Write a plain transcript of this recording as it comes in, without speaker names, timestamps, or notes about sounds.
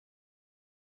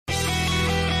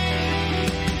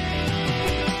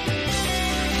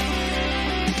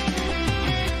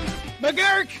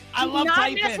McGurk! I love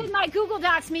typing. Not mess with my Google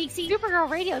Docs, Meeksy. Supergirl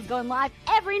Radio is going live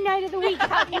every night of the week.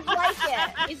 How do you like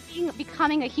it? Is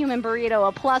becoming a human burrito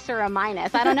a plus or a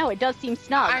minus? I don't know. It does seem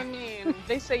snug. I mean,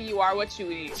 they say you are what you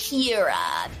eat. Kira.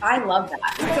 I love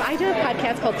that. So I do a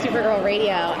podcast called Supergirl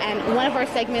Radio, and one of our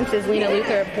segments is Lena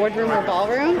Luthor, Boardroom or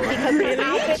Ballroom,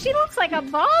 because she looks like a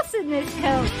boss in this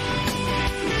coat.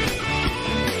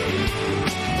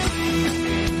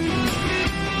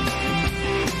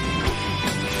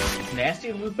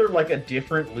 Nasty Luthor like a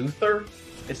different Luthor?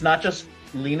 It's not just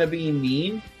Lena being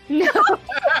mean? No.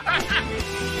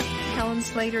 Helen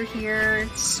Slater here.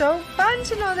 It's so fun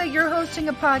to know that you're hosting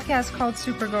a podcast called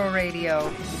Supergirl Radio.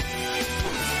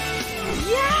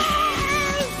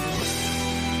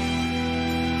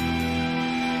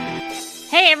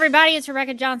 Hey everybody, it's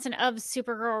Rebecca Johnson of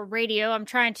Supergirl Radio. I'm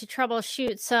trying to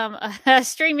troubleshoot some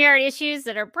StreamYard issues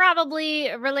that are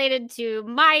probably related to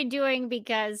my doing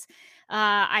because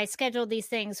I scheduled these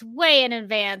things way in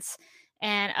advance,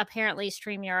 and apparently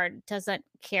StreamYard doesn't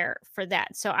care for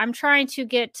that. So I'm trying to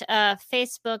get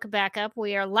Facebook back up.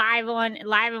 We are live and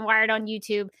wired on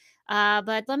YouTube.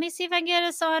 But let me see if I can get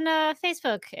us on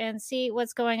Facebook and see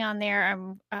what's going on there.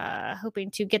 I'm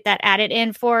hoping to get that added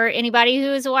in for anybody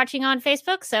who is watching on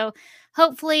Facebook. So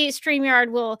hopefully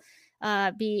StreamYard will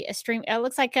be a stream. It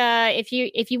looks like if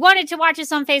you wanted to watch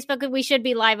us on Facebook, we should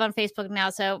be live on Facebook now.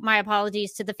 So my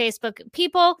apologies to the Facebook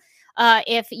people.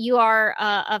 If you are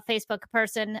a Facebook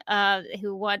person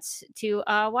who wants to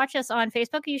watch us on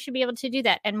Facebook, you should be able to do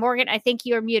that. And Morgan, I think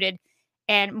you are muted.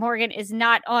 And Morgan is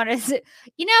not on us.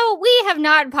 You know, we have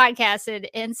not podcasted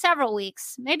in several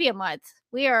weeks, maybe a month.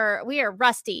 We are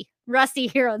rusty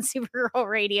here on Supergirl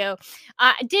Radio.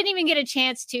 Didn't even get a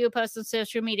chance to post on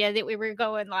social media that we were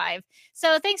going live.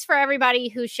 So thanks for everybody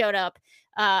who showed up.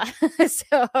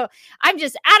 So I'm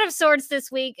just out of sorts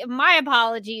this week. My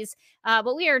apologies.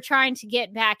 But we are trying to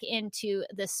get back into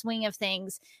the swing of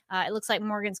things. It looks like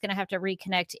Morgan's going to have to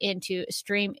reconnect into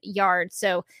StreamYard.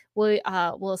 So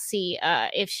we'll see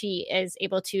if she is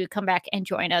able to come back and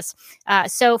join us.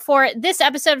 So for this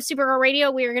episode of Supergirl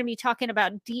Radio, we are going to be talking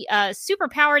about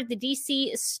Superpowered, the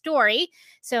DC story.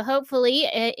 So hopefully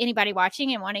anybody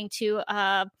watching and wanting to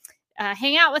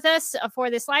hang out with us for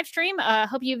this live stream.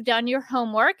 Hope you've done your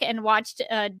homework and watched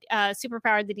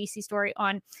Superpowered, the DC story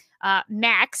on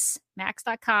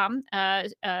max.com.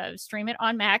 Stream it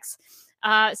on Max.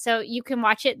 So you can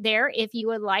watch it there if you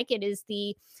would like. It is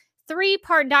the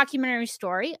 3-part documentary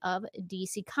story of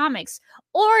DC Comics.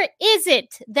 Or is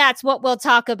it? That's what we'll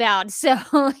talk about. So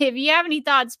if you have any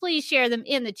thoughts, please share them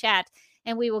in the chat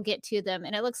and we will get to them.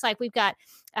 And it looks like we've got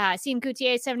CM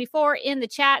Coutier 74 in the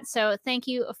chat. So thank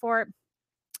you for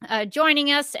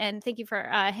joining us and thank you for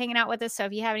hanging out with us. So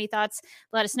if you have any thoughts,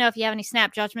 let us know. If you have any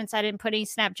snap judgments, I didn't put any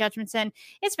snap judgments in.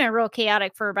 It's been real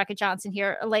chaotic for Rebecca Johnson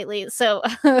here lately. So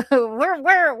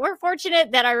we're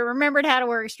fortunate that I remembered how to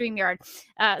work StreamYard.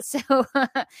 So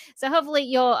hopefully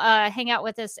you'll hang out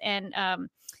with us and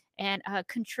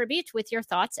contribute with your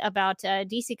thoughts about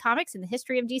DC Comics and the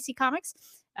history of DC Comics,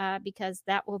 because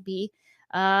that will be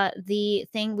the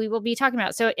thing we will be talking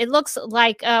about. So it looks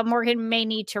like Morgan may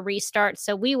need to restart.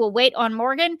 So we will wait on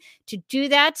Morgan to do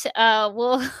that.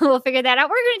 We'll figure that out.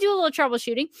 We're going to do a little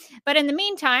troubleshooting, but in the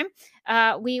meantime,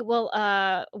 we will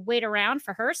wait around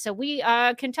for her so we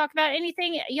can talk about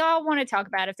anything y'all want to talk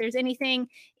about. If there's anything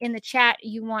in the chat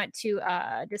you want to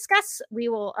discuss, we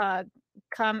will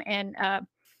come and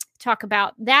talk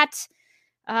about that.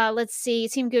 Let's see.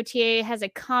 Team Gautier has a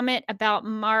comment about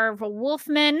Marv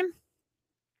Wolfman.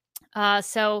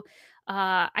 So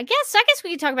I guess we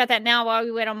can talk about that now while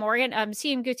we wait on Morgan.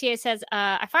 CM Gautier says,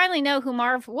 I finally know who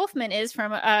Marv Wolfman is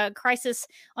from Crisis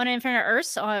on Infinite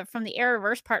Earths from the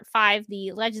Arrowverse Part 5,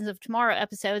 the Legends of Tomorrow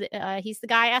episode. He's the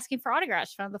guy asking for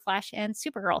autographs from The Flash and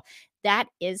Supergirl. That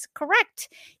is correct.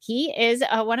 He is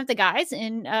one of the guys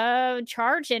in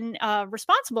charge and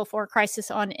responsible for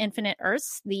Crisis on Infinite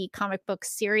Earths, the comic book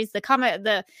series,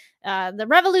 the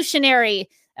revolutionary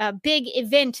big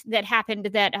event that happened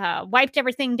that wiped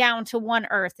everything down to one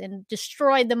Earth and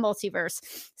destroyed the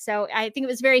multiverse. So I think it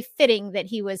was very fitting that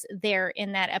he was there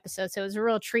in that episode. So it was a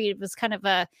real treat. It was kind of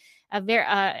a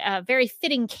very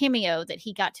fitting cameo that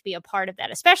he got to be a part of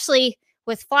that, especially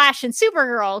with Flash and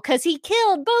Supergirl, because he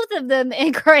killed both of them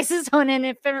in Crisis on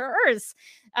Infinite Earths.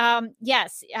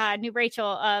 Yes, New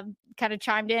Rachel kind of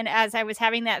chimed in as I was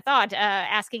having that thought,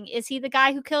 asking, is he the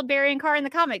guy who killed Barry and Carr in the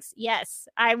comics? Yes,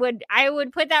 I would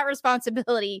put that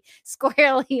responsibility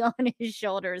squarely on his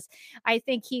shoulders. I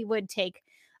think he would take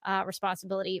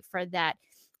responsibility for that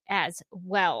as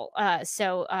well.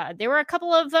 So there were a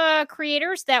couple of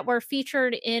creators that were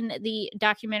featured in the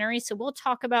documentary, so we'll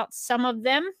talk about some of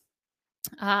them.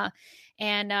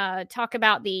 and talk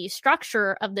about the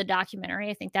structure of the documentary.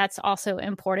 I think that's also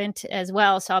important as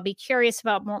well. So I'll be curious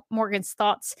about Morgan's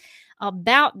thoughts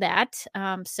about that.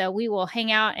 So we will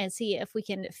hang out and see if we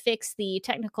can fix the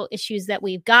technical issues that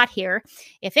we've got here.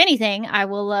 If anything, I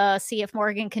will see if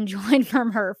Morgan can join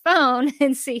from her phone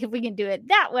and see if we can do it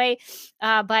that way.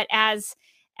 But as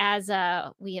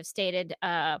we have stated,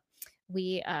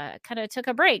 we kind of took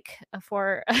a break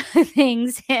for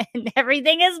things, and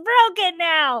everything is broken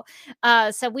now.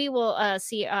 So we will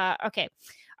see. Okay.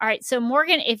 All right. So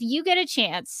Morgan, if you get a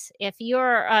chance, if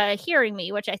you're hearing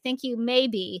me, which I think you may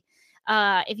be,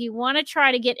 if you want to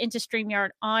try to get into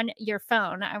StreamYard on your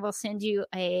phone, I will send you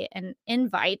an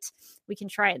invite. We can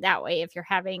try it that way if you're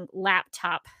having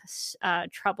laptop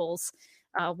troubles.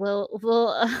 We'll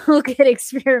get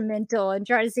experimental and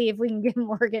try to see if we can get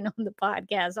Morgan on the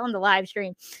podcast, on the live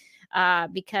stream,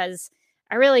 because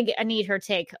I need her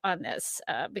take on this,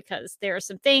 because there are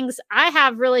some things I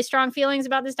have really strong feelings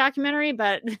about this documentary,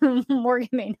 but Morgan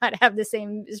may not have the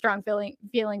same strong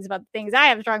feelings about the things I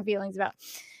have strong feelings about.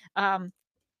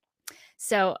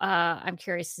 So I'm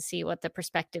curious to see what the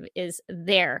perspective is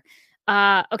there.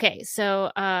 Okay,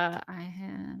 so I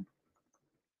have.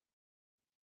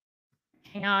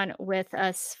 Hang on with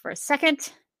us for a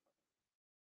second.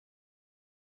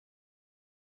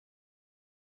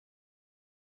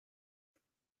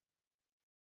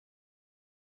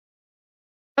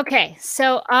 Okay,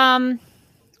 so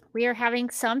we are having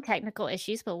some technical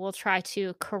issues, but we'll try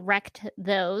to correct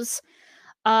those.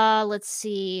 Let's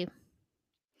see.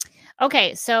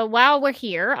 Okay, so while we're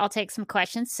here, I'll take some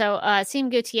questions. So Sim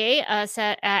Gautier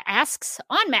asks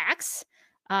on Max,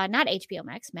 not HBO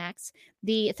Max,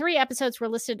 the 3 episodes were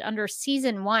listed under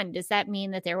season 1. Does that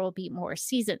mean that there will be more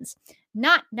seasons?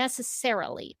 Not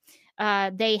necessarily.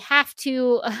 They have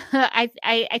to,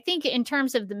 I think in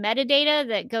terms of the metadata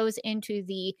that goes into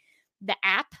the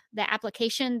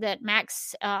application that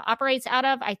Max operates out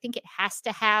of, I think it has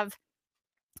to have,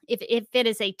 if it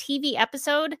is a TV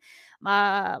episode,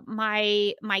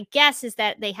 my guess is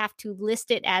that they have to list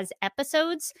it as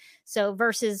episodes. So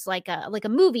versus like a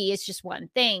movie, it's just one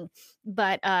thing.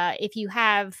 But if you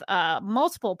have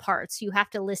multiple parts, you have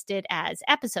to list it as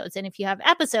episodes. And if you have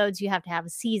episodes, you have to have a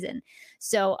season.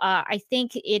 So I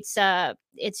think it's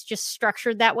just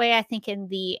structured that way, I think, in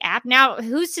the app. Now,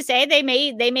 who's to say they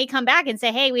may come back and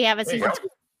say, hey, we have a season 2.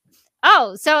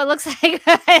 Oh, so it looks like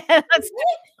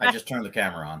I just turned the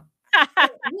camera on.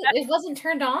 It wasn't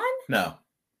turned on? No.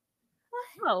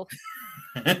 Oh.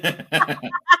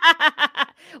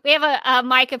 We have a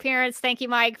Mike appearance. Thank you,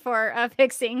 Mike, for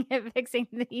fixing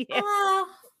the.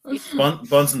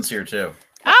 Bunsen's here too.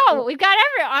 Oh, we've got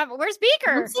everyone. Where's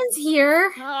Beaker? Bunsen's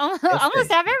here.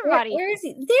 Almost have everybody. Where is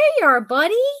he? There you are,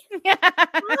 buddy.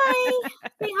 Hi.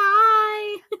 Say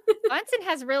hi. Bunsen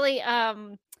has really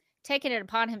taken it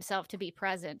upon himself to be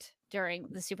present during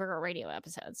the Supergirl radio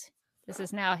episodes. This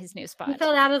is now his new spot. He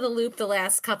felt out of the loop the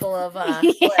last couple of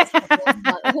weeks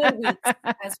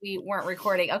as we weren't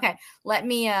recording. Okay, let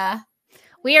me.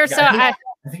 We are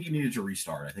I think you needed to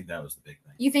restart. I think that was the big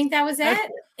thing. You think that was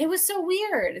it? It was so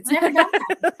weird. It's never done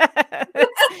that.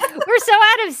 We're so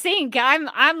out of sync.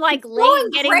 I'm like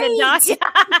late getting the doc.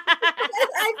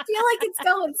 I feel like it's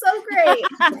going so great.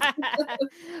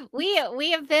 We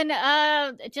have been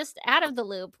just out of the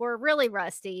loop. We're really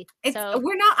rusty. So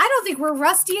we're not. I don't think we're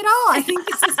rusty at all. I think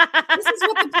this is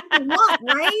what the people want,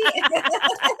 right?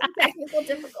 Technical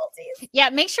difficulties.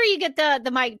 Yeah, make sure you get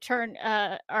the mic turned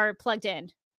or plugged in.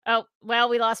 Oh, well,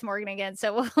 we lost Morgan again,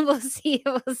 so we'll see.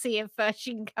 We'll see if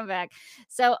she can come back.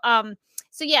 So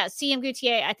yeah, CM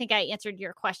Gautier, I think I answered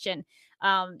your question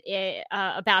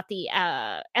about the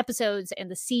episodes and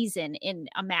the season in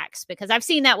a Max, because I've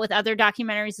seen that with other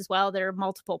documentaries as well. There are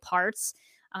multiple parts,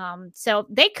 so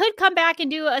they could come back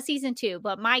and do a season 2,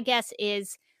 but my guess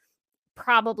is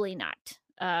probably not.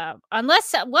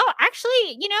 Unless, well,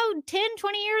 actually, 10,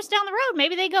 20 years down the road,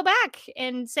 maybe they go back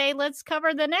and say, let's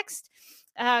cover the next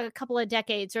couple of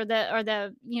decades or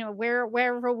the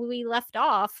wherever we left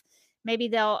off. Maybe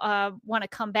they'll want to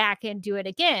come back and do it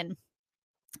again.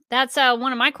 That's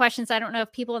one of my questions. I don't know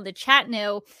if people in the chat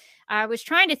know. I was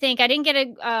trying to think. I didn't get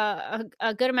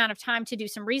a good amount of time to do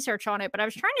some research on it, but I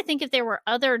was trying to think if there were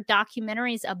other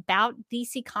documentaries about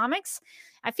DC Comics.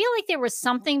 I feel like there was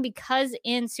something, because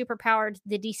in Superpowered,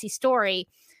 the DC story,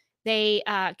 they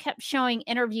kept showing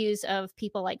interviews of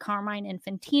people like Carmine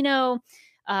Infantino,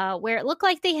 where it looked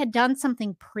like they had done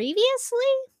something previously.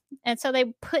 And so they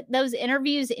put those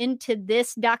interviews into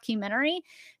this documentary.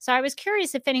 So I was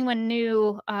curious if anyone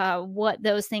knew what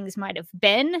those things might have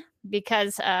been,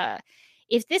 because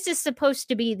if this is supposed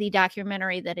to be the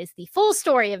documentary that is the full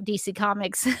story of DC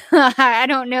Comics, I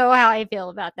don't know how I feel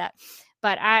about that.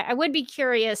 But I would be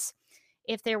curious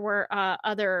if there were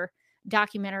other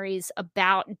documentaries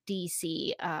about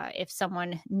DC, if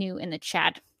someone knew in the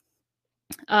chat.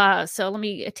 So let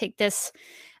me take this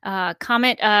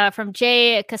comment from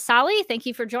Jay Casali. Thank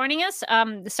you for joining us.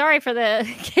 Sorry for the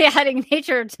chaotic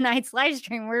nature of tonight's live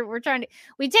stream. We're trying to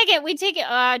we've taken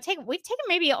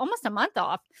maybe almost a month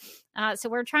off. So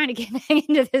we're trying to get back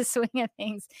into this swing of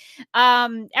things.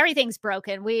 Everything's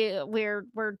broken. We're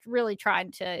really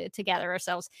trying to gather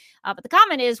ourselves. But the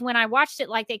comment is, when I watched it,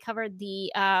 like they covered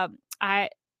the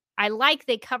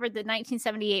they covered the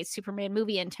 1978 Superman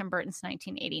movie and Tim Burton's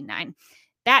 1989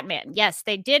 Batman. Yes,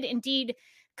 they did indeed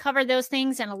cover those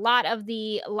things, and a lot of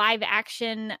the live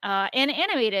action and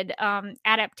animated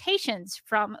adaptations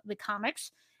from the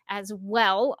comics as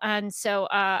well. And so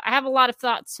I have a lot of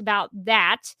thoughts about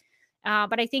that.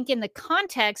 But I think in the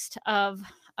context of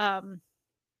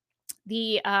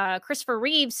the Christopher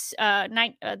Reeve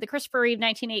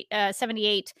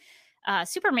 1978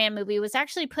 Superman movie was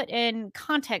actually put in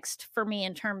context for me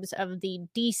in terms of the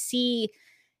DC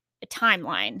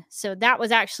timeline. So that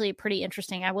was actually pretty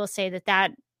interesting. I will say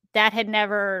that had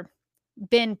never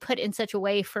been put in such a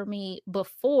way for me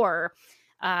before,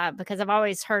 because I've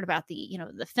always heard about the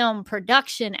film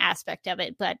production aspect of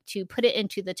it, but to put it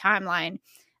into the timeline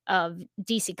of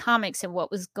DC Comics and what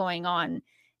was going on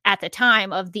at the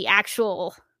time of the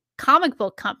actual comic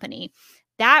book company,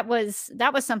 that was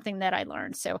something that I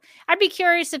learned. So I'd be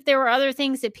curious if there were other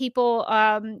things that people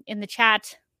in the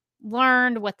chat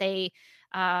learned, what they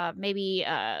maybe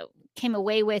came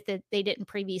away with that they didn't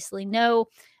previously know.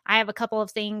 I have a couple of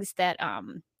things that I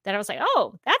was like,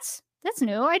 oh, that's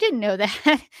new. I didn't know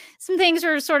that. Some things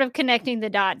were sort of connecting the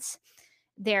dots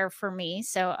there for me.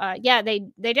 So yeah,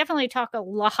 they definitely talk a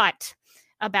lot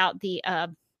about the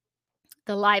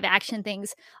live action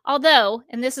things. Although,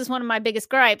 and this is one of my biggest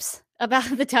gripes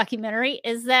about the documentary,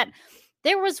 is that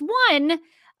there was one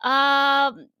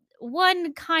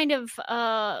kind of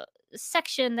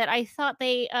section that I thought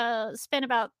they spent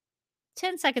about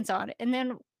 10 seconds on and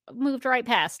then moved right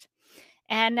past.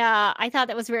 And I thought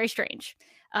that was very strange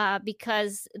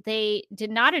because they did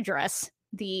not address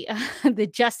the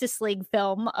Justice League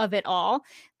film of it all.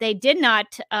 They did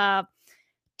not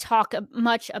talk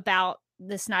much about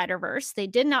the Snyderverse. They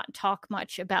did not talk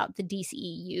much about the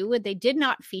DCEU. They did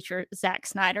not feature Zack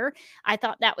Snyder. I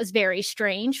thought that was very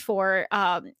strange for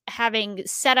having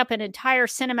set up an entire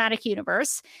cinematic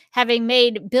universe, having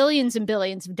made billions and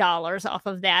billions of dollars off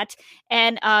of that,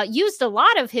 and used a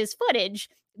lot of his footage,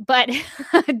 but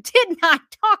did not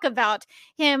talk about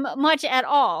him much at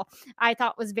all. I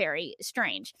thought was very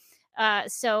strange.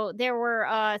 So there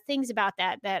were things about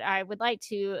that I would like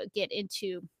to get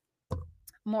into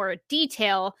more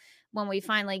detail when we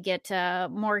finally get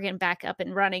Morgan back up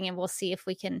and running, and we'll see if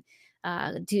we can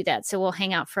do that. So we'll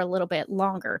hang out for a little bit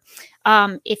longer.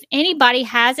 If anybody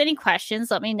has any questions,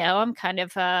 let me know. I'm kind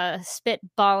of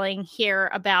spitballing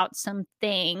here about some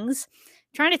things.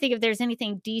 I'm trying to think if there's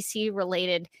anything DC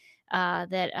related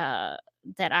that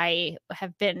I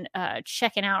have been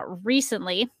checking out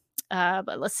recently.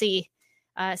 But let's see.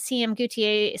 CM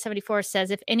Gutier 74 says,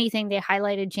 if anything, they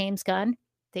highlighted James Gunn.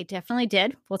 They definitely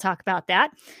did. We'll talk about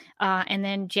that. And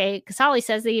then Jay Casali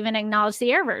says they even acknowledged the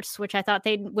Airverse, which I thought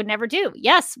they would never do.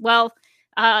 Yes, well,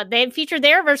 they featured the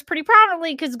Airverse pretty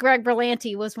prominently because Greg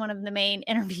Berlanti was one of the main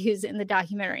interviews in the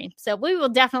documentary. So we will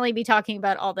definitely be talking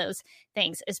about all those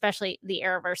things, especially the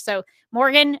Airverse. So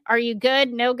Morgan, are you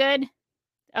good? No good?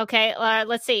 Okay,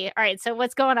 let's see. All right, so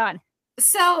what's going on?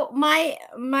 So my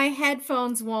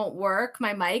headphones won't work.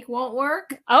 My mic won't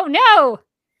work. Oh, no.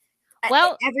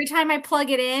 Well, every time I plug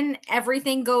it in,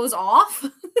 everything goes off,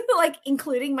 like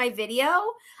including my video.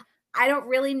 I don't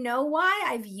really know why.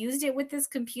 I've used it with this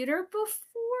computer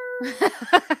before.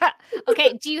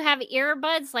 Okay, do you have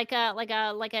earbuds, like a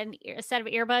set of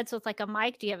earbuds with like a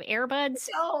mic? Do you have earbuds?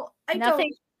 No, I Nothing?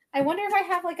 don't. I wonder if I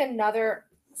have like another.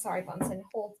 Sorry, Bunsen.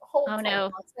 Hold. Oh no!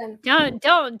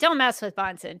 Bunsen. Don't mess with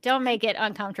Bunsen. Don't make it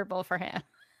uncomfortable for him.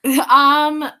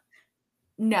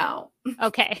 No.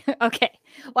 Okay.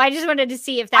 Well, I just wanted to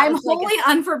see if that I'm was wholly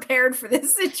unprepared for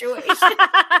this situation. Well,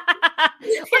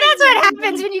 that's what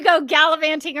happens when you go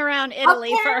gallivanting around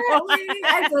Italy for a while.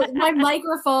 My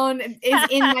microphone is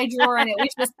in my drawer, and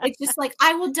it's just like,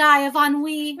 I will die of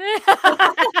ennui.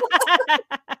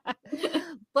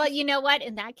 Well, you know what?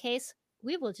 In that case,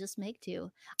 we will just make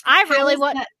do.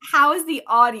 How is the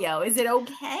audio? Is it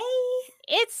okay?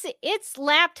 It's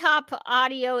laptop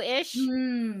audio-ish.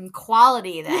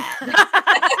 Quality then.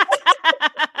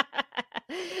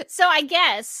 So I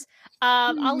guess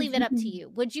I'll leave it up to you.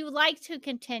 Would you like to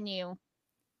continue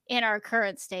in our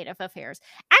current state of affairs?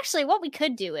 Actually, what we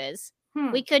could do is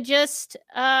we could just,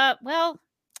 well,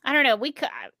 I don't know. We could.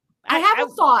 I have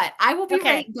a thought. I will be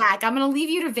Okay. right back. I'm going to leave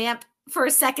you to vamp for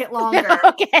a second longer.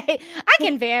 Okay, I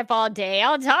can vamp all day.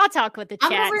 I'll talk with the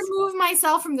chat. I'm going to remove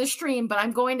myself from the stream, but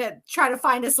I'm going to try to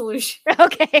find a solution.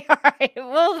 Okay, all right.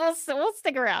 We'll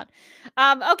stick around.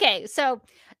 Okay, so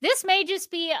this may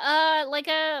just be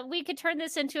we could turn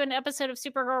this into an episode of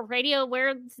Supergirl Radio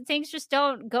where things just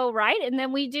don't go right, and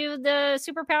then we do the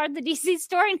Superpowered the DC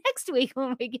story next week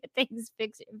when we get things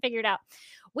figured out.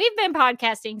 We've been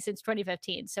podcasting since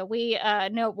 2015, so we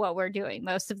know what we're doing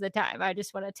most of the time. I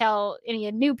just want to tell any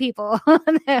new people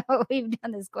that we've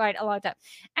done this quite a long time.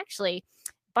 Actually,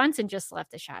 Bunsen just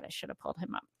left the shot. I should have pulled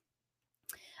him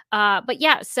up. But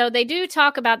yeah, so they do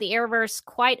talk about the Arrowverse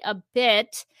quite a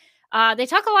bit. They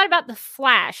talk a lot about the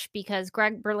Flash because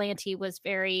Greg Berlanti was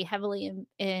very heavily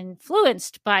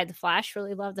influenced by the Flash.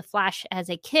 Really loved the Flash as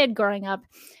a kid growing up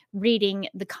reading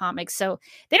the comics. So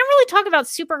they don't really talk about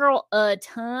Supergirl a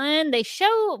ton. They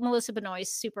show Melissa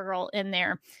Benoist's Supergirl in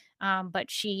there,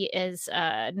 but she is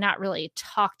not really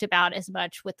talked about as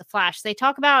much with the Flash. They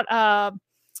talk about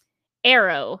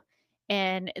Arrow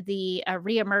and the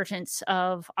reemergence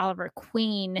of Oliver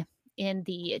Queen in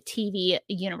the TV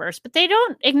universe, but they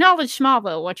don't acknowledge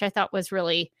Smallville, which I thought was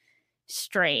really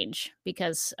strange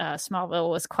because Smallville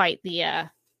was quite the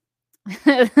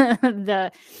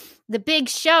the big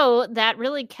show that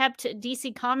really kept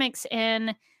DC Comics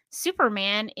and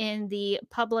Superman in the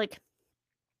public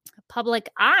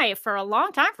eye for a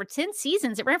long time, for 10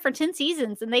 seasons. It ran for 10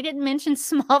 seasons and they didn't mention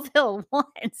Smallville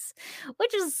once,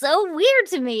 which is so weird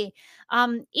to me.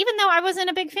 Even though I wasn't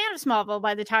a big fan of Smallville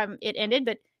by the time it ended,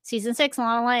 but season 6,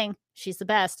 Lana Lang, she's the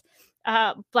best.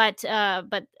 But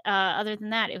other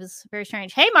than that, it was very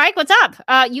strange. Hey, Mike, what's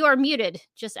up? You are muted,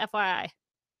 just FYI.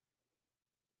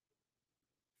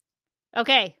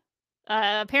 Okay.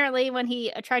 Apparently, when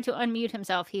he tried to unmute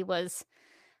himself, he was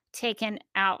taken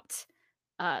out.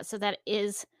 So that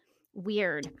is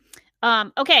weird.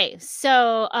 Okay,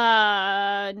 so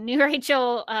New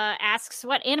Rachel asks,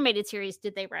 what animated series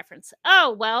did they reference?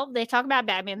 Oh, well, they talk about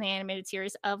Batman, the animated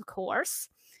series, of course.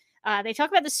 They talk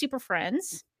about the Super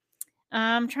Friends.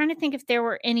 I'm trying to think if there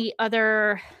were any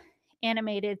other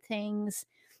animated things.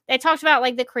 They talked about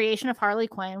like the creation of Harley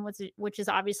Quinn, which is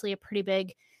obviously a pretty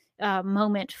big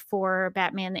moment for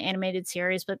Batman, the animated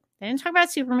series, but they didn't talk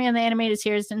about Superman, the animated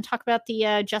series, didn't talk about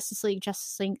the Justice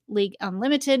League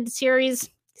Unlimited series,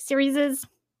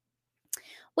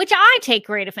 which I take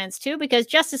great offense to because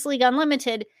Justice League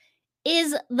Unlimited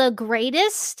is the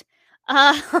greatest.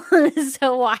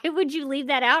 So why would you leave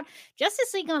that out?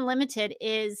 Justice League Unlimited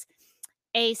is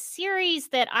a series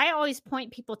that I always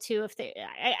point people to if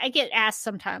I get asked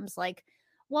sometimes like,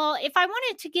 well, if I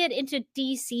wanted to get into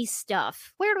DC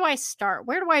stuff, where do I start?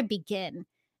 Where do I begin?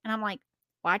 And I'm like,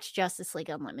 watch Justice League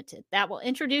Unlimited. That will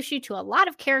introduce you to a lot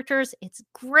of characters. It's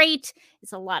great.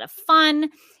 It's a lot of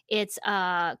fun. It's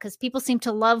because people seem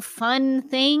to love fun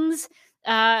things.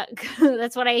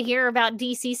 That's what I hear about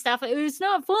DC stuff. It's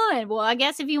not fun. Well, I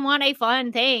guess if you want a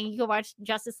fun thing, you can watch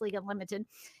Justice League Unlimited.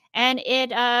 And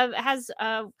it has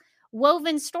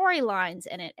woven storylines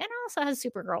in it, and also has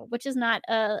Supergirl, which is not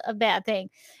a bad thing.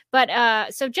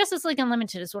 But so Justice League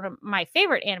Unlimited is one of my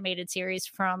favorite animated series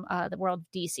from the world of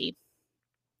DC,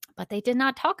 but they did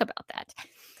not talk about that.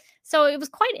 So it was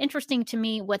quite interesting to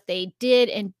me what they did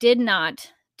and did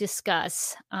not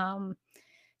discuss.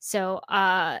 So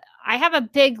I have a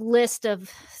big list of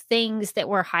things that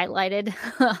were highlighted,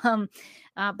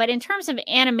 but in terms of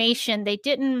animation, they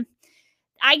didn't.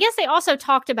 I guess they also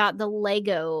talked about the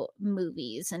Lego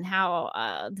movies and how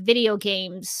the video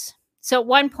games. So at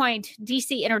one point,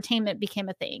 DC Entertainment became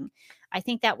a thing. I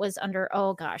think that was under,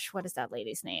 oh gosh, what is that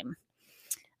lady's name?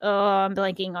 Oh, I'm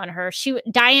blanking on her.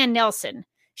 Diane Nelson.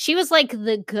 She was like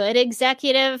the good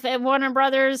executive at Warner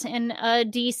Brothers in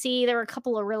DC. There were a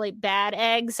couple of really bad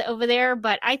eggs over there,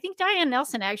 but I think Diane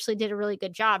Nelson actually did a really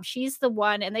good job. She's the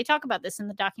one, and they talk about this in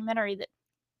the documentary, that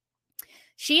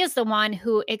she is the one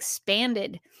who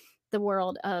expanded the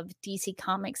world of DC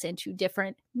Comics into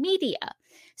different media.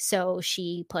 So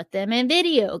she put them in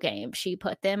video games. She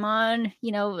put them on,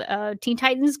 Teen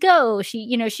Titans Go.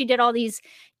 She did all these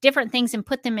different things and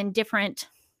put them in different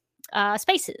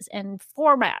spaces and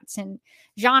formats and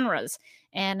genres.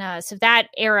 And so that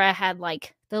era had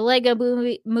like the Lego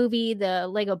movie, the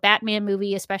Lego Batman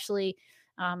movie, especially.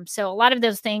 So a lot of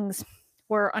those things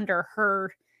were under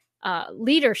her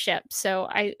leadership. So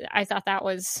I thought that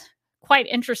was quite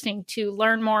interesting to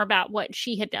learn more about what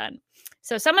she had done.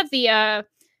 So some of the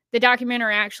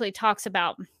documentary actually talks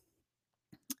about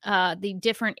the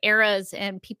different eras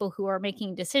and people who are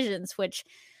making decisions, which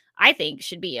I think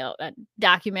should be a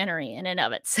documentary in and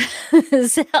of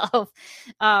itself.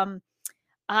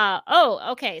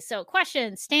 Okay. So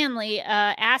question, Stanley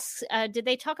asks, did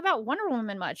they talk about Wonder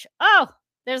Woman much? Oh,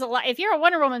 there's a lot. If you're a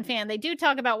Wonder Woman fan, they do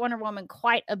talk about Wonder Woman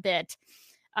quite a bit.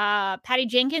 Patty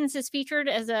Jenkins is featured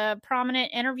as a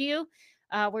prominent interview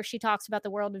where she talks about the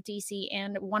world of DC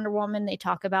and Wonder Woman. They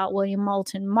talk about William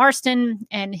Moulton Marston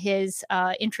and his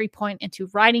entry point into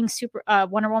writing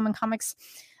Wonder Woman comics.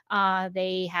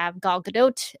 They have Gal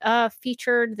Gadot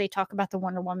featured. They talk about the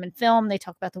Wonder Woman film. They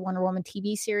talk about the Wonder Woman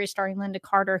TV series starring Linda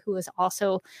Carter, who is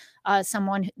also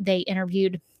someone they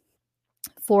interviewed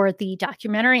for the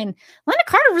documentary. And Linda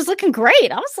Carter was looking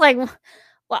great. I was like,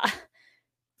 well,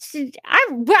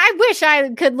 I wish I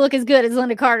could look as good as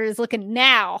Linda Carter is looking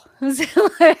now.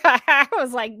 I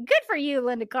was like, good for you,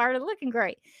 Linda Carter, looking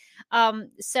great.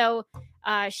 So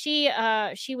she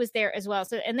was there as well.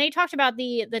 So, and they talked about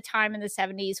the time in the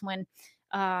 70s when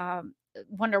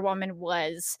Wonder Woman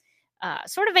was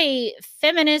sort of a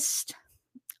feminist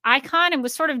icon and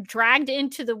was sort of dragged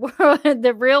into the world,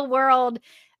 the real world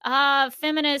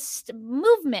feminist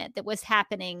movement that was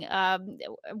happening.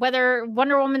 Whether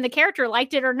Wonder Woman, the character,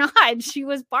 liked it or not, she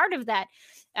was part of that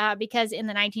because in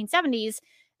the 1970s,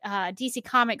 DC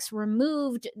Comics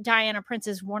removed Diana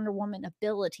Prince's Wonder Woman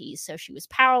abilities. So she was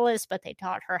powerless, but they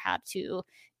taught her how to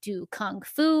do kung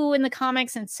fu in the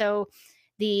comics. And so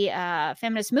the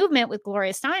feminist movement with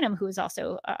Gloria Steinem, who is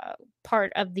also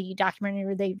part of the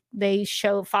documentary, they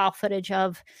show file footage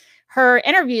of her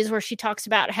interviews where she talks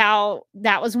about how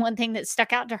that was one thing that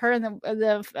stuck out to her in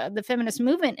the feminist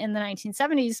movement in the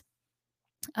 1970s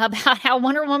about how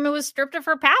Wonder Woman was stripped of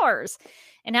her powers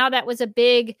and how that was a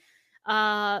big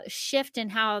shift in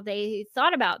how they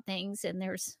thought about things. And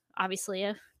there's obviously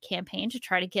a campaign to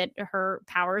try to get her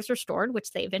powers restored,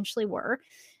 which they eventually were.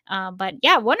 But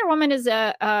yeah, Wonder Woman is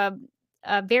a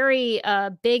very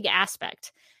big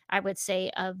aspect, I would say,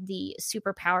 of the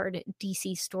superpowered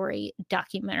DC story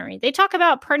documentary. They talk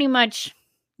about pretty much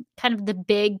kind of the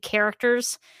big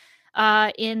characters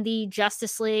in the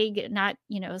Justice League, not,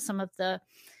 some of the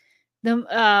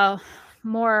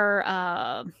more,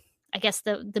 I guess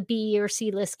the B or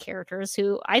C list characters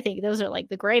who I think those are like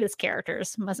the greatest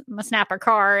characters, must snap a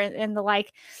car and the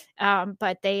like.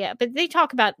 But they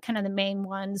talk about kind of the main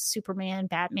ones: Superman,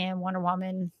 Batman, Wonder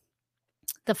Woman,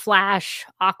 the Flash,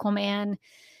 Aquaman.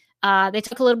 They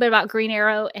talk a little bit about Green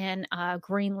Arrow and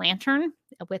Green Lantern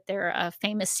with their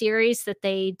famous series that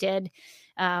they did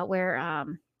where I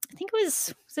think it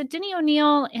was it Denny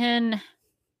O'Neil and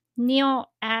Neil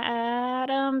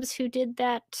Adams who did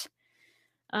that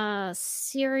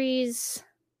series.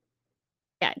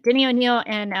 Yeah, Denny O'Neil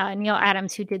and Neil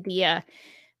Adams who did the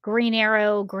Green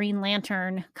Arrow, Green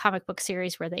Lantern comic book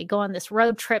series where they go on this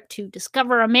road trip to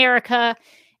discover America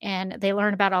and they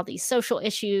learn about all these social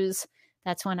issues.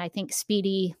 That's when I think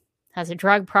Speedy has a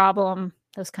drug problem,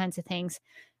 those kinds of things.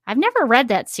 I've never read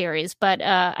that series, but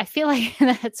I feel like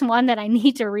that's one that I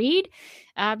need to read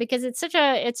because it's such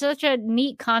a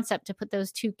neat concept to put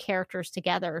those two characters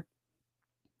together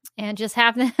and just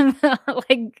have them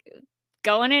like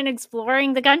going and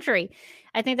exploring the country.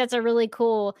 I think that's a really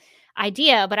cool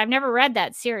idea, but I've never read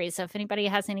that series. So if anybody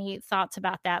has any thoughts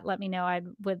about that, let me know. I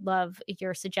would love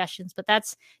your suggestions, but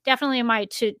that's definitely in my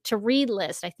to read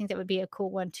list. I think that would be a cool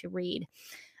one to read.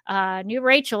 New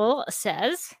Rachel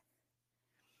says,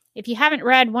 if you haven't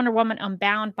read Wonder Woman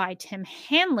Unbound by Tim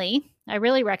Hanley, I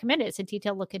really recommend it. It's a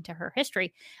detailed look into her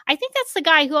history. I think that's the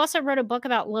guy who also wrote a book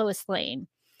about Lois Lane.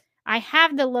 I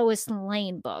have the Lois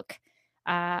Lane book.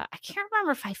 I can't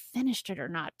remember if I finished it or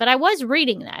not, but I was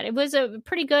reading that. It was a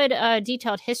pretty good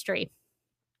detailed history.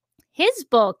 His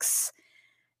books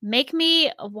make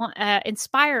me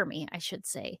inspire me, I should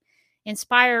say.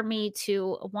 Inspire me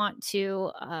to want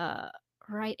to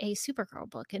write a Supergirl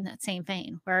book in that same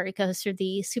vein, where it goes through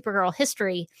the Supergirl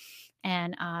history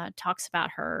and talks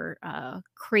about her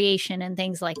creation and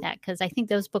things like that. Because I think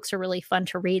those books are really fun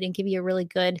to read and give you a really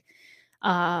good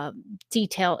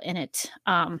detail in it.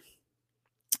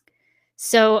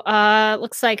 So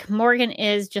looks like Morgan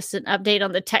is just an update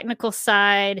on the technical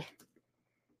side.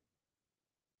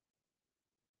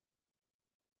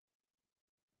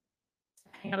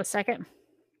 Hang on a second.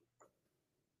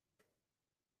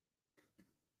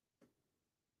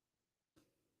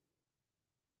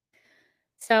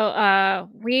 So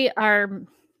we are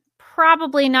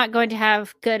probably not going to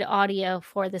have good audio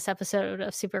for this episode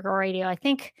of Supergirl Radio. I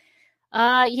think,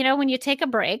 when you take a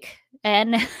break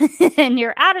and and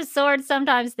you're out of sorts,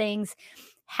 sometimes things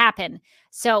happen.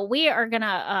 So we are going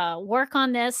to work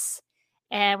on this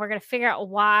and we're going to figure out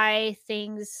why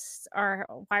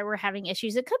we're having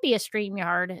issues. It could be a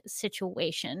StreamYard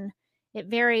situation. It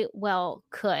very well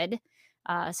could.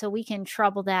 So we can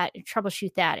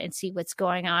troubleshoot that and see what's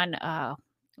going on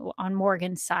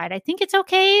Morgan's side. I think it's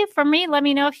okay for me. Let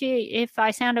me know if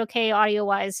I sound okay audio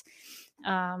wise.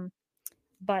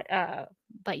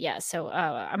 But yeah, so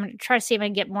I'm going to try to see if I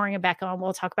can get Morgan back on.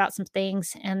 We'll talk about some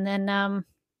things, and then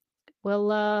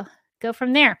we'll go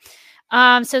from there.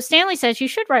 So Stanley says you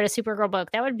should write a Supergirl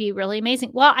book. That would be really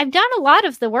amazing. Well, I've done a lot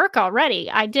of the work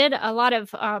already. I did a lot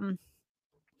of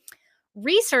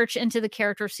research into the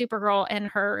character Supergirl and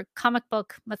her comic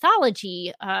book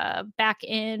mythology. Back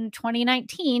in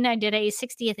 2019, I did a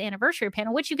 60th anniversary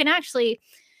panel, which you can actually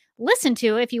listen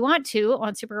to if you want to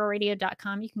on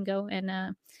supergirlradio.com. You can go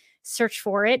and search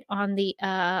for it on the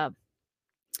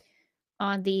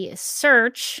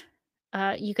search.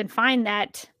 You can find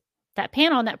that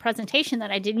panel and that presentation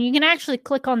that I did. And you can actually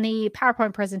click on the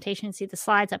PowerPoint presentation and see the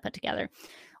slides I put together,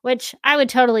 which I would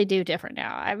totally do differently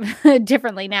now.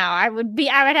 I would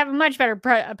have a much better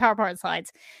PowerPoint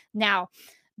slides now.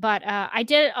 But I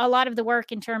did a lot of the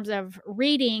work in terms of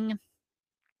reading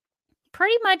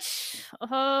pretty much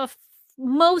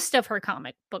most of her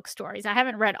comic book stories. I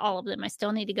haven't read all of them. I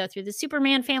still need to go through the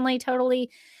Superman family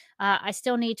totally. I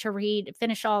still need to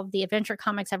finish all of the adventure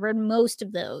comics. I've read most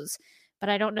of those, but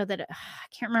I don't know that I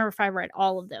can't remember if I read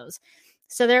all of those.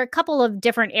 So there are a couple of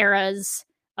different eras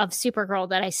of Supergirl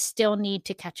that I still need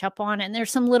to catch up on. And there's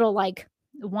some little like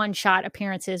one-shot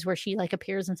appearances where she like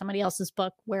appears in somebody else's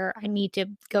book where I need to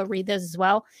go read those as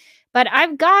well. But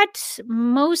I've got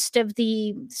most of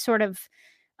the sort of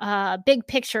big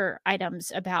picture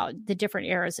items about the different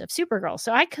eras of Supergirl.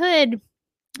 So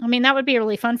that would be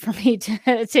really fun for me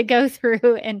to go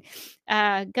through and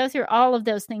go through all of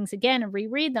those things again and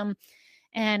reread them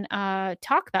and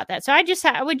talk about that. So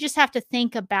I would just have to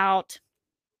think about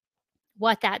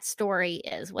what that story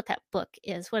is, what that book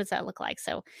is. What does that look like?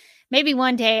 So maybe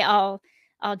one day I'll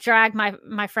drag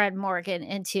my friend Morgan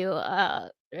into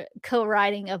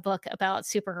co-writing a book about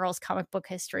Supergirl's comic book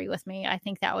history with me. I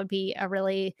think that would be a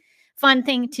really fun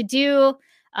thing to do.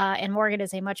 And Morgan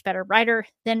is a much better writer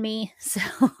than me. So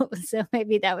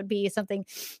maybe that would be something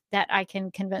that I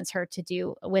can convince her to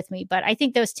do with me. But I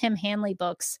think those Tim Hanley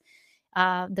books,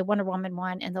 the Wonder Woman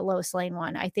one and the Lois Lane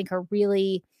one, I think are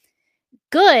really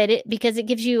good because it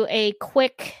gives you a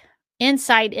quick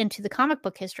insight into the comic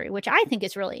book history, which I think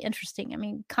is really interesting. I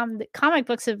mean, comic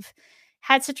books have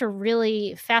had such a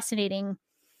really fascinating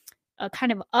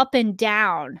kind of up and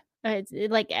down, what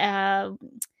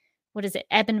is it?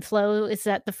 Ebb and flow. Is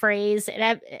that the phrase?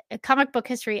 Comic book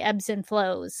history ebbs and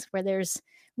flows, where there's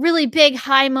really big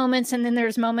high moments. And then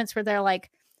there's moments where they're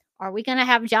like, are we going to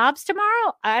have jobs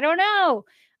tomorrow? I don't know.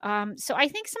 So I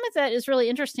think some of that is really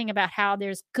interesting about how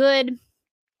there's good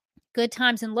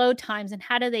times and low times, and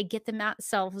how do they get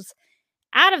themselves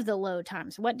out of the low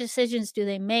times? What decisions do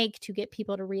they make to get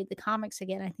people to read the comics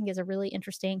again? I think is a really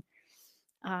interesting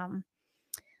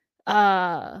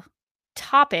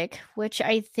topic, which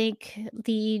I think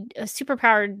the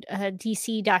superpowered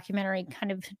DC documentary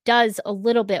kind of does a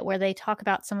little bit, where they talk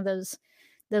about some of those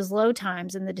low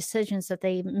times and the decisions that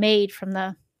they made from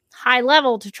the high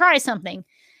level to try something.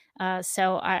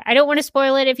 So I don't want to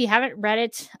spoil it if you haven't read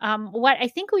it. What I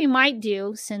think we might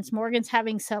do, since Morgan's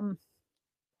having some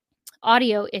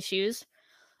audio issues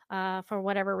for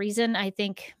whatever reason, I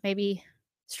think maybe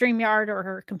StreamYard or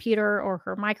her computer or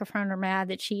her microphone are mad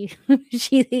that she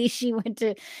vacationed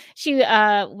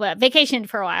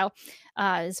for a while,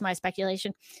 is my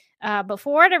speculation. But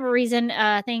for whatever reason,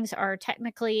 things are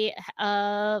technically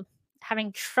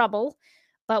having trouble.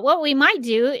 But what we might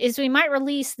do is we might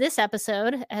release this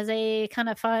episode as a kind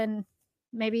of fun,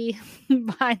 maybe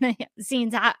behind the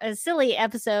scenes, a silly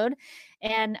episode,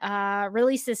 and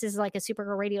release this as like a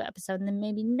Supergirl Radio episode. And then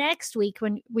maybe next week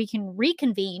when we can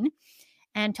reconvene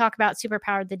and talk about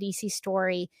Superpowered, the DC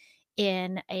story,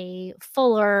 in a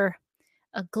fuller,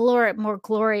 more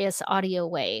glorious audio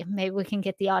way. Maybe we can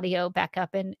get the audio back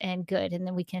up and good, and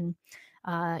then we can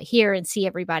hear and see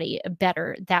everybody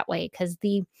better that way, because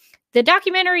the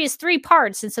documentary is 3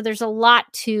 parts, and so there's a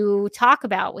lot to talk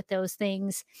about with those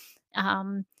things.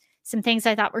 Some things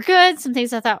I thought were good, some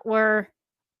things I thought were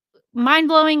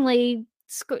mind-blowingly,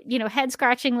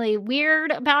 head-scratchingly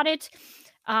weird about it.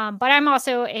 But I'm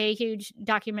also a huge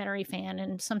documentary fan,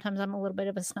 and sometimes I'm a little bit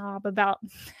of a snob about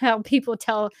how people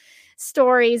tell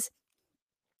stories.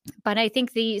 But I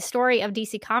think the story of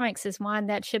DC Comics is one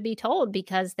that should be told,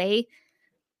 because they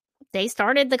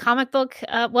started the comic book.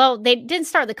 They didn't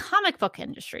start the comic book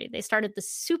industry. They started the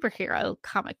superhero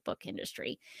comic book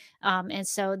industry. And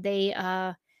so they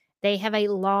they have a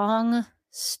long,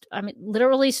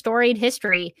 literally storied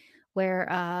history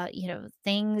where,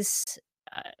 things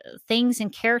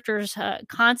and characters,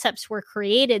 concepts were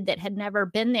created that had never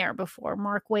been there before.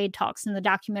 Mark Waid talks in the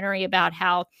documentary about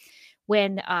how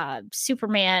when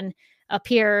Superman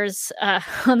appears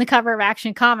on the cover of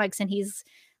Action Comics and he's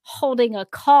holding a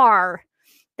car,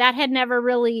 that had never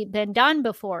really been done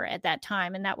before at that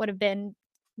time. And that would have been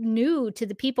new to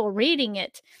the people reading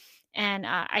it. And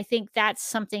I think that's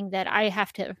something that I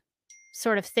have to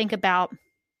sort of think about,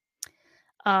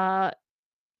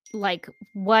 like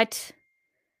what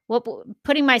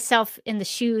putting myself in the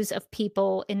shoes of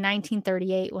people in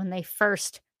 1938 when they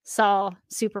first saw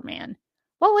Superman.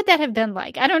 What would that have been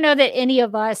like? I don't know that any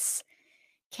of us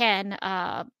can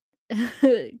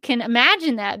can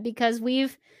imagine that, because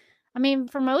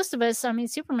for most of us,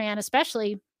 Superman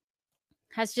especially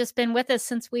has just been with us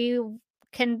since we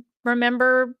can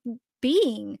remember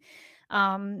being,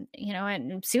 and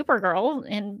Supergirl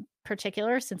in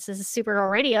particular, since this is Supergirl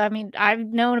Radio. I've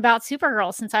known about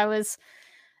Supergirl since I was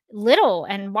little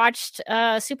and watched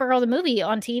Supergirl the movie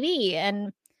on TV,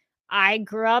 and I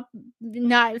grew up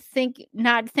not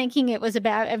thinking it was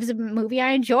a movie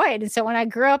I enjoyed. And so when I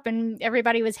grew up and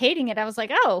everybody was hating it, I was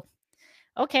like, oh,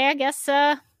 okay, I guess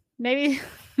maybe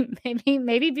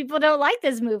people don't like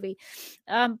this movie.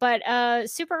 But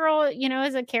Supergirl,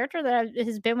 is a character that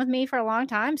has been with me for a long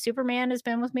time. Superman has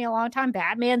been with me a long time.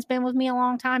 Batman's been with me a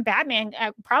long time. Batman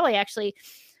probably actually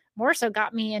more so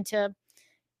got me into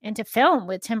film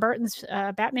with Tim Burton's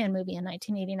Batman movie in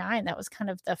 1989. That was kind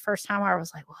of the first time where I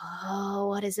was like, whoa,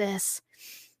 what is this?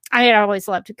 I always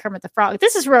loved Kermit the Frog.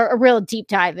 This is a real deep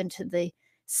dive into the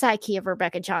psyche of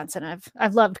Rebecca Johnson.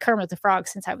 I've loved Kermit the Frog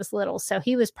since I was little. So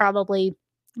he was probably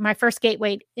my first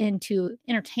gateway into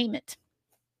entertainment.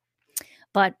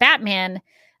 But Batman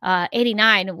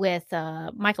 89 with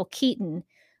Michael Keaton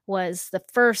was the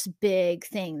first big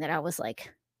thing that I was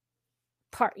like,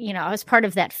 I was part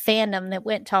of that fandom that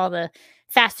went to all the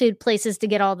fast food places to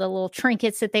get all the little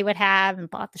trinkets that they would have, and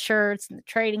bought the shirts and the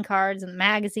trading cards and the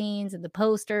magazines and the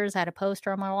posters. I had a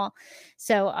poster on my wall.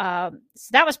 So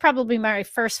that was probably my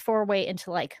first foray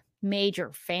into like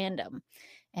major fandom.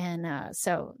 And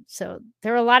so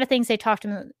there were a lot of things they talked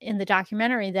in the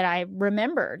documentary that I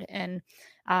remembered and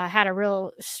had a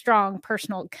real strong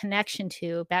personal connection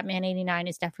to. Batman 89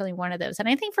 is definitely one of those. And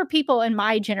I think for people in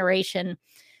my generation,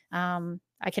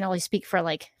 I can only speak for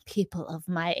like people of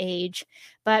my age,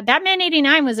 but Batman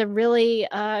 89 was a really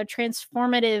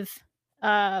transformative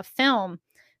film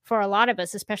for a lot of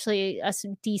us, especially us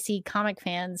DC comic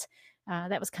fans.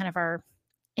 That was kind of our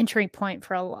entry point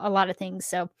for a lot of things.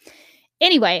 So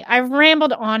anyway, I've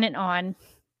rambled on and on.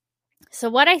 So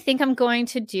what I think I'm going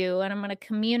to do, and I'm going to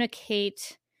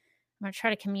try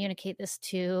to communicate this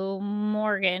to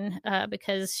Morgan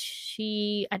because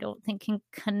she, I don't think, can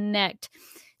connect.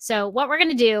 So what we're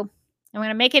going to do, I'm going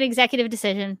to make an executive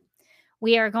decision.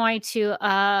 We are going to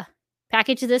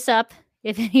package this up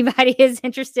if anybody is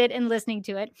interested in listening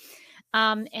to it.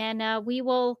 And we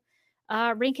will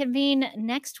reconvene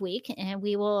next week, and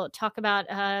we will talk about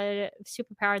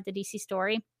Superpowered, the DC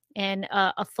story, and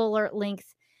a fuller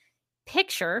length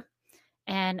picture,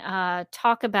 and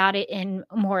talk about it in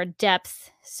more depth.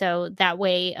 So that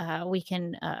way we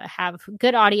can have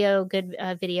good audio, good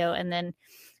video, and then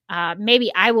maybe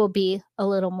I will be a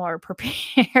little more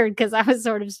prepared because I was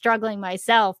sort of struggling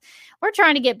myself. We're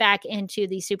trying to get back into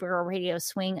the Supergirl Radio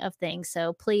swing of things.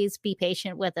 So please be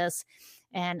patient with us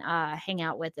and hang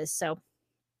out with us. So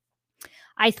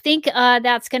I think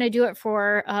that's going to do it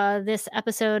for this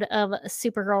episode of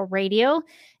Supergirl Radio.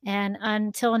 And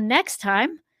until next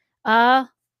time, watch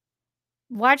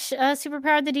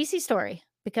Superpowered, the DC story,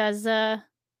 because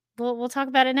we'll talk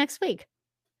about it next week.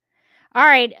 All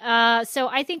right. So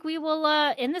I think we will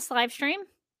end this live stream,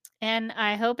 and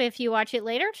I hope if you watch it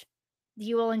later,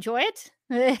 you will enjoy it.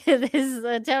 This is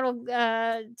a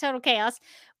total chaos,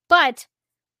 but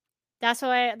that's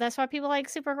why people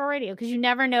like Supergirl Radio, because you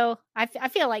never know. I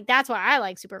feel like that's why I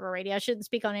like Supergirl Radio. I shouldn't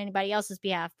speak on anybody else's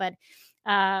behalf, but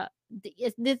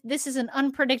this is an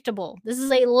unpredictable. This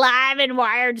is a live and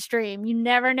wired stream. You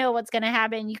never know what's going to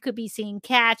happen. You could be seeing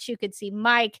Catch. You could see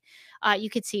Mike.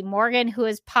 You could see Morgan, who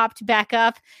has popped back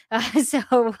up.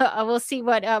 So we'll see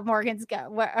what Morgan's got.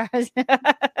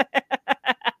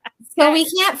 So we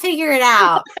can't figure it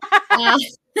out.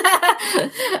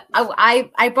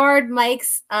 I borrowed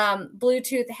Mike's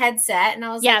Bluetooth headset, and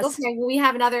I was like, okay, well, we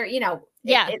have another,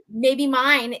 maybe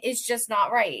mine is just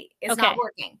not right. It's not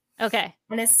working. Okay.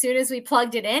 And as soon as we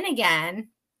plugged it in again,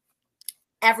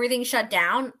 everything shut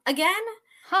down again.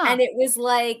 Huh. And it was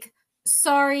like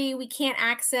sorry, we can't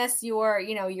access your,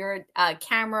 your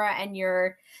camera, and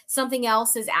your something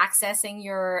else is accessing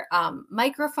your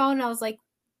microphone. I was like,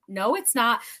 no, it's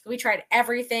not. So we tried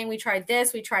everything. We tried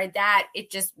this, we tried that.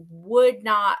 It just would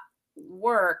not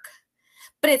work.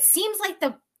 But it seems like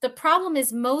the problem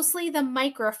is mostly the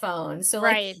microphone. So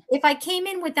like if I came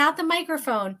in without the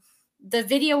microphone, the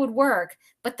video would work.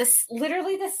 But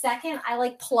literally the second I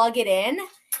like plug it in,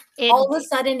 all of a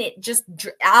sudden it just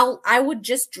I would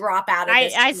just drop out of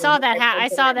this. I saw that I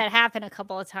saw that happen a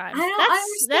couple of times.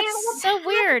 That's so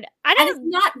weird. And it's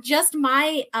not just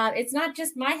my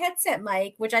headset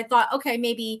mic, which I thought, okay,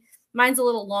 maybe mine's a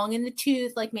little long in the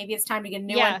tooth, like maybe it's time to get a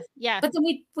new one. Yeah. But then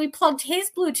we plugged his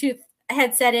Bluetooth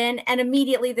headset in, and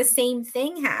immediately the same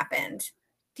thing happened.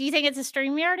 Do you think it's a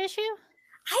StreamYard issue?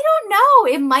 I don't know.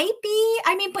 It might be.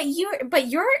 I mean, but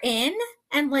you're in,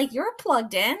 and like you're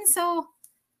plugged in, so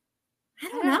I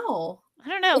don't know. I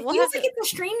don't know. It feels like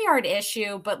it's a StreamYard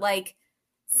issue, but like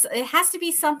it has to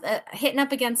be something hitting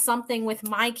up against something with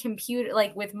my computer,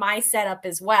 like with my setup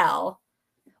as well.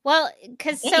 Well,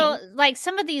 because so like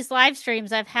some of these live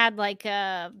streams I've had like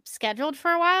scheduled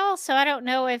for a while, so I don't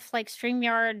know if like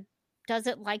StreamYard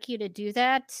doesn't like you to do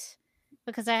that,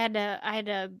 because I had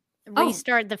to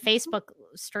restart the Facebook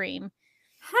stream.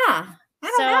 I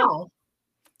don't know.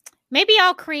 Maybe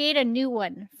I'll create a new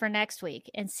one for next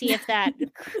week and see if that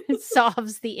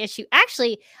solves the issue.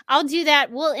 Actually, I'll do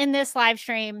that. We'll end this live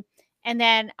stream, and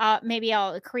then maybe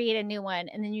I'll create a new one,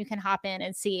 and then you can hop in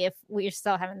and see if we're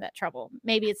still having that trouble.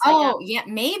 Maybe it's like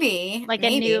maybe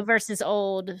a new versus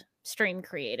old stream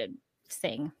created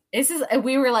thing.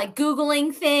 We were like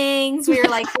Googling things. We were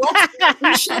like,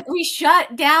 we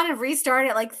shut down and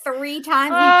restarted like 3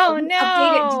 times. Oh, no.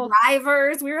 Updated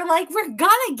drivers. We were like, we're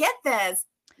gonna get this.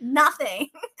 Nothing.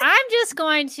 I'm just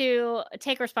going to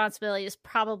take responsibility. It's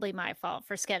probably my fault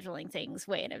for scheduling things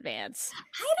way in advance.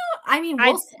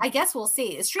 I guess we'll see.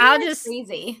 It's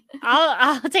crazy.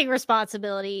 I'll take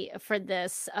responsibility for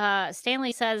this.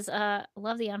 Stanley says,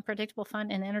 love the unpredictable fun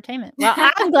and entertainment. Well,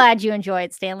 I'm glad you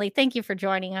enjoyed, Stanley. Thank you for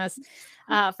joining us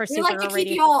for we Supergirl like to Radio.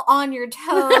 keep you all on your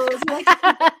toes. We like to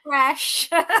keep it fresh.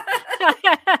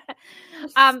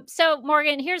 So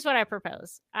Morgan, here's what I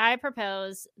propose. I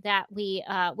propose that we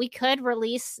could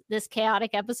release this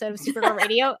chaotic episode of Supergirl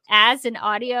Radio as an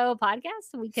audio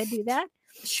podcast. We could do that.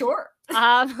 Sure. So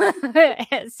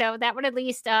that would at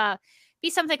least be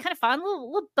something kind of fun, a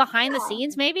little behind the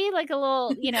scenes, maybe like a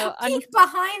little, peek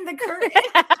behind the curtain.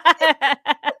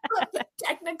 The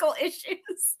technical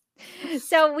issues.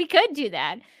 So we could do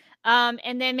that.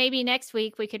 And then maybe next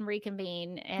week we can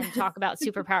reconvene and talk about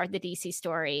Superpower, the DC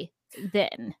story.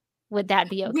 Then would that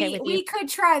be okay with you? We could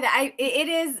try that.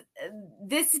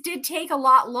 This did take a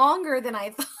lot longer than I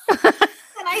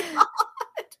thought.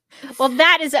 Well,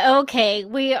 that is okay.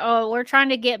 We're trying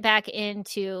to get back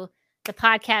into the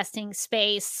podcasting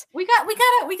space. We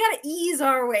gotta ease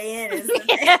our way in. The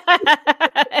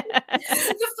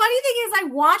funny thing is, I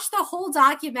watched the whole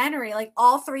documentary, like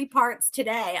all 3 parts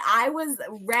today. I was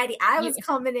ready. I was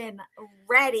coming in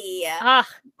ready. I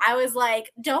was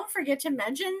like, don't forget to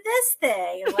mention this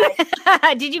thing.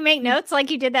 Like, did you make notes like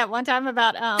you did that one time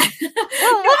about what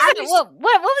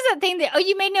was that thing that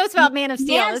you made notes about Man of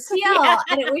Steel? Man of Steel,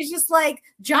 and it was just like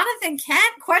Jonathan Kent ?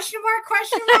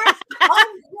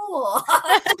 Uncool.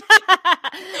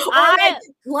 Like,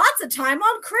 lots of time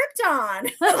on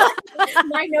Krypton.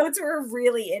 My notes were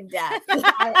really in depth.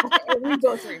 We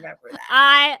both remember that.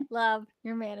 I love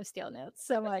your Man of Steel notes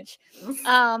so much.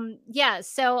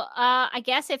 So I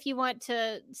guess if you want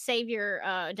to save your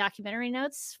documentary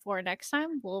notes for next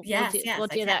time, we'll do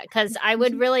that, because I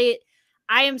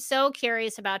am so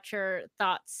curious about your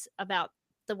thoughts about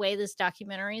the way this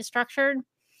documentary is structured.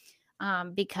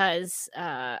 Because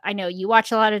I know you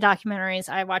watch a lot of documentaries.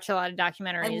 I watch a lot of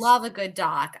documentaries. I love a good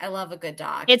doc.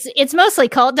 It's mostly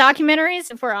cult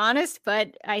documentaries, if we're honest,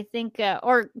 but I think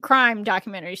or crime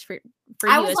documentaries for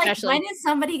I you was especially. Like, when is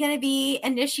somebody going to be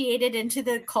initiated into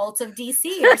the cult of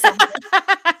DC or something?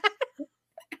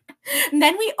 And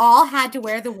then we all had to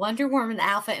wear the Wonder Woman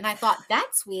outfit, and I thought,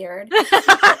 that's weird.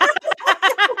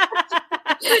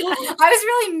 I was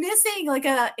really missing like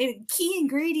a key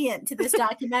ingredient to this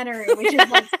documentary, which is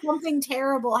like something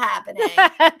terrible happening.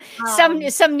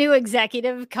 Some new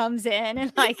executive comes in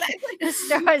and like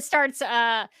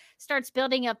starts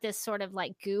building up this sort of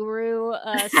like guru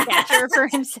stature for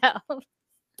himself.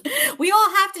 We all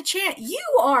have to chant, "You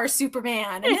are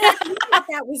Superman," and I thought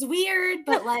that was weird,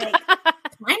 but like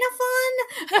kind of fun.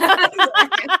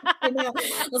 I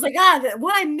was like,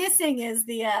 what I'm missing is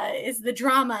the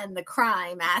drama and the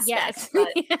crime aspect. Yes.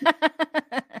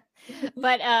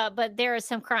 but there is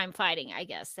some crime fighting, I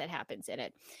guess, that happens in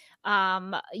it.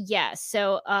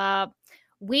 So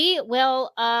we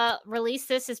will release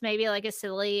this as maybe like a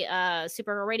silly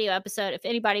Supergirl Radio episode. If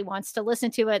anybody wants to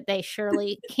listen to it, they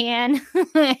surely can.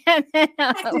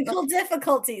 Technical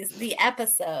difficulties, the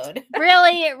episode.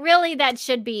 Really, that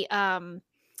should be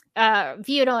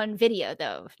viewed on video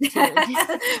though.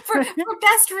 for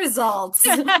best results,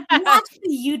 watch the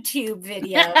YouTube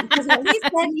video, because at least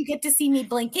then you get to see me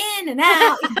blink in and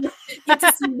out. You get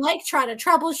to see Mike try to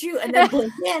troubleshoot and then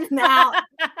blink in and out.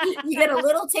 You get a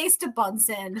little taste of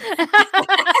Bunsen. We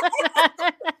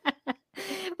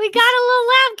got a little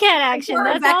lab cat action.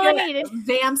 That's Rebecca all I needed.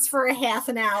 Vamps for a half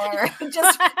an hour,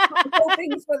 just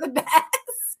hoping for the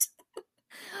best.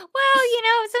 Well,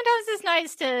 sometimes it's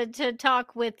nice to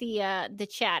talk with the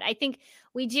chat. I think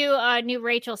we do. New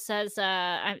Rachel says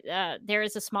there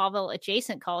is a Smallville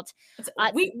adjacent cult.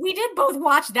 We did both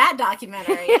watch that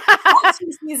documentary. All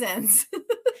 2 seasons.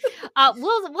 We'll have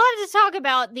to talk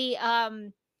about the.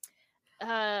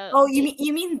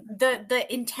 You mean the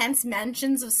intense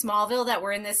mentions of Smallville that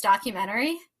were in this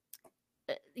documentary?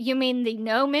 You mean the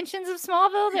no mentions of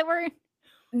Smallville that were?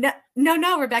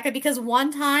 No, Rebecca, because one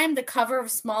time the cover of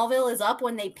Smallville is up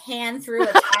when they pan through a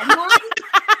timeline.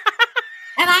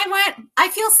 And I went, I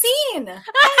feel seen. There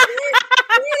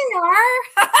you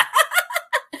are.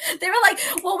 They were like,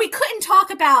 well, we couldn't talk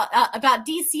about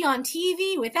DC on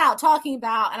TV without talking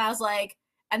about, and I was like,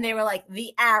 and they were like,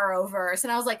 the Arrowverse.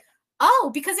 And I was like,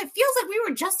 oh, because it feels like we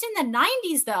were just in the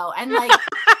 90s though. And like,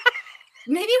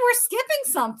 maybe we're skipping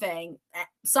something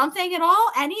at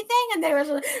all, anything. And there was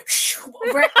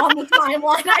right on the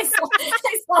timeline. I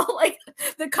saw like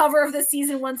the cover of the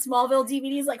season 1 Smallville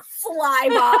DVDs like fly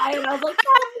by, and I was like,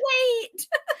 oh wait,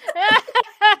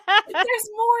 there's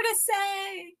more to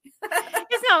say.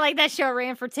 It's not like that show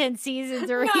ran for 10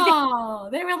 seasons or anything. No,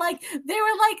 they were like there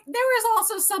was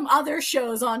also some other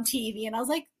shows on TV, and I was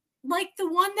like the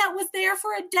one that was there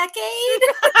for a decade.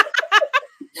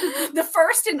 The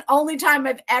first and only time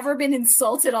I've ever been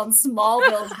insulted on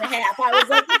Smallville's behalf. I was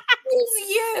like, who's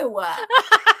you?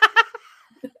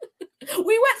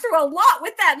 We went through a lot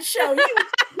with that show.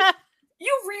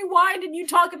 You rewind and you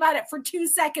talk about it for 2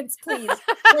 seconds, please.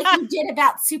 Like you did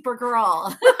about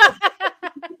Supergirl.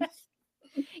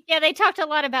 Yeah, they talked a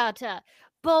lot about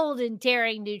bold and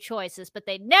daring new choices, but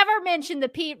they never mentioned the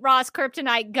Pete Ross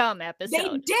Kryptonite Gum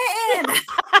episode. They did!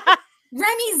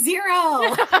 Remy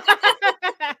Zero.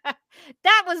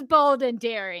 That was bold and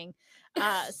daring.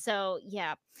 So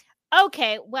yeah.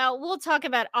 Okay, well, we'll talk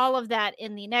about all of that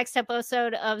in the next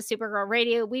episode of Supergirl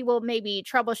Radio. We will maybe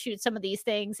troubleshoot some of these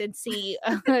things and see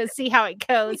how it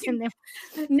goes. And then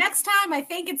next time, I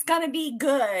think it's gonna be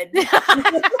good.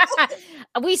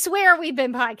 We swear we've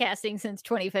been podcasting since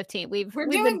 2015. We're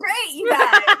doing great, you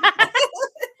guys.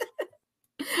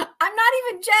 I'm not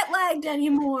even jet lagged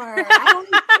anymore. I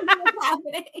don't know what's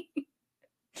happening.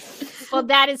 Well,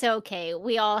 that is okay.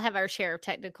 We all have our share of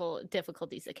technical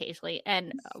difficulties occasionally.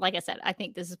 And like I said, I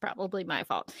think this is probably my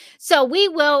fault. So we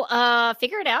will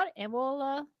figure it out, and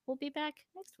we'll be back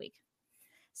next week.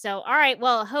 So, all right.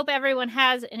 Well, hope everyone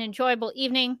has an enjoyable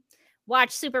evening. Watch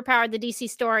Superpowered, the DC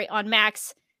story on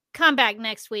Max. Come back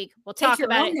next week. We'll talk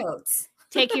about it. Notes.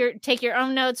 Take your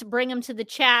own notes. Bring them to the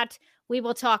chat. We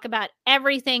will talk about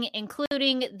everything,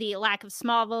 including the lack of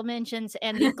Smallville mentions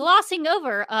and the glossing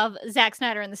over of Zack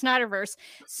Snyder and the Snyderverse.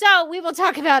 So we will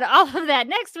talk about all of that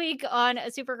next week on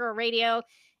Supergirl Radio.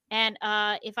 And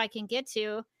if I can get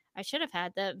to, I should have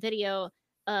had the video.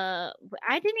 I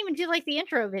didn't even do like the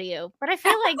intro video, but I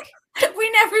feel like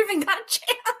we never even got a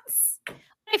chance.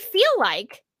 I feel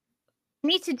like I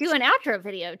need to do an outro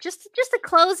video just to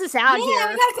close us out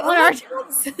here. Let's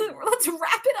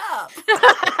wrap it up.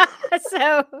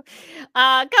 So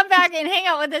come back and hang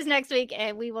out with us next week,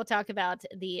 and we will talk about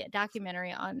the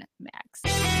documentary on Max.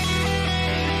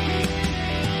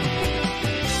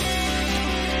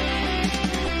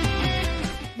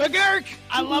 McGurk!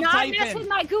 I love typing. Not mess with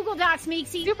my Google Docs,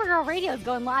 Meeksy. Supergirl Radio is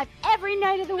going live every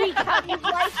night of the week. How do you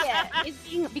like it?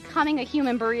 Is becoming a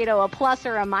human burrito a plus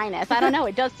or a minus? I don't know.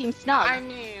 It does seem snug. I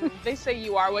mean, they say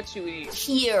you are what you eat.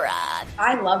 Kira.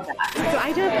 I love that. So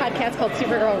I do a podcast called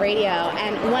Supergirl Radio,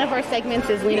 and one of our segments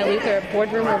is Lena Luthor,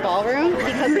 Boardroom or Ballroom.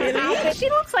 Because she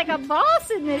looks like a boss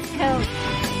in this coat.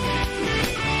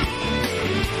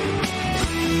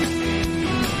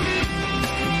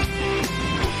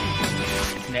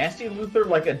 Nasty Luthor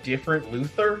like a different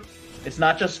Luthor? It's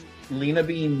not just Lena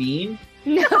being mean?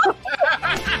 No.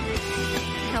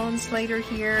 Helen Slater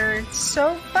here. It's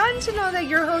so fun to know that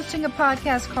you're hosting a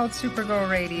podcast called Supergirl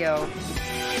Radio.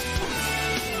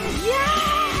 Yeah!